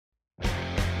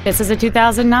This is a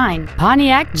 2009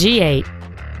 Pontiac G8.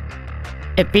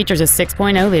 It features a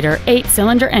 6.0-liter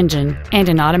 8-cylinder engine and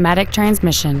an automatic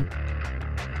transmission.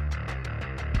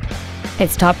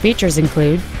 Its top features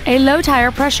include a low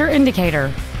tire pressure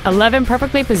indicator, 11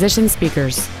 perfectly positioned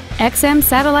speakers, XM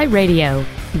satellite radio,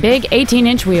 big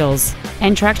 18-inch wheels,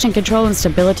 and traction control and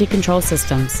stability control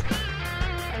systems.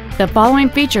 The following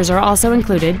features are also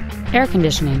included: air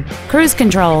conditioning, cruise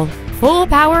control, full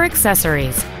power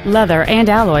accessories, leather and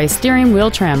alloy steering wheel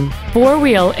trim,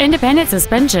 4-wheel independent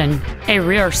suspension, a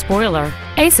rear spoiler,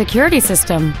 a security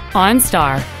system,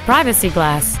 OnStar, privacy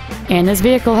glass, and this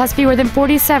vehicle has fewer than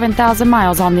 47,000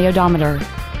 miles on the odometer.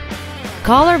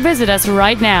 Call or visit us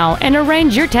right now and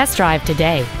arrange your test drive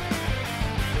today.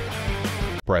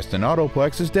 Preston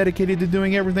Autoplex is dedicated to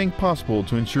doing everything possible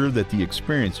to ensure that the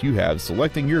experience you have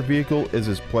selecting your vehicle is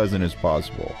as pleasant as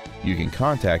possible. You can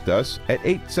contact us at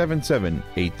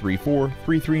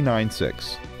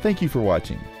 877-834-3396. Thank you for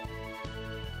watching.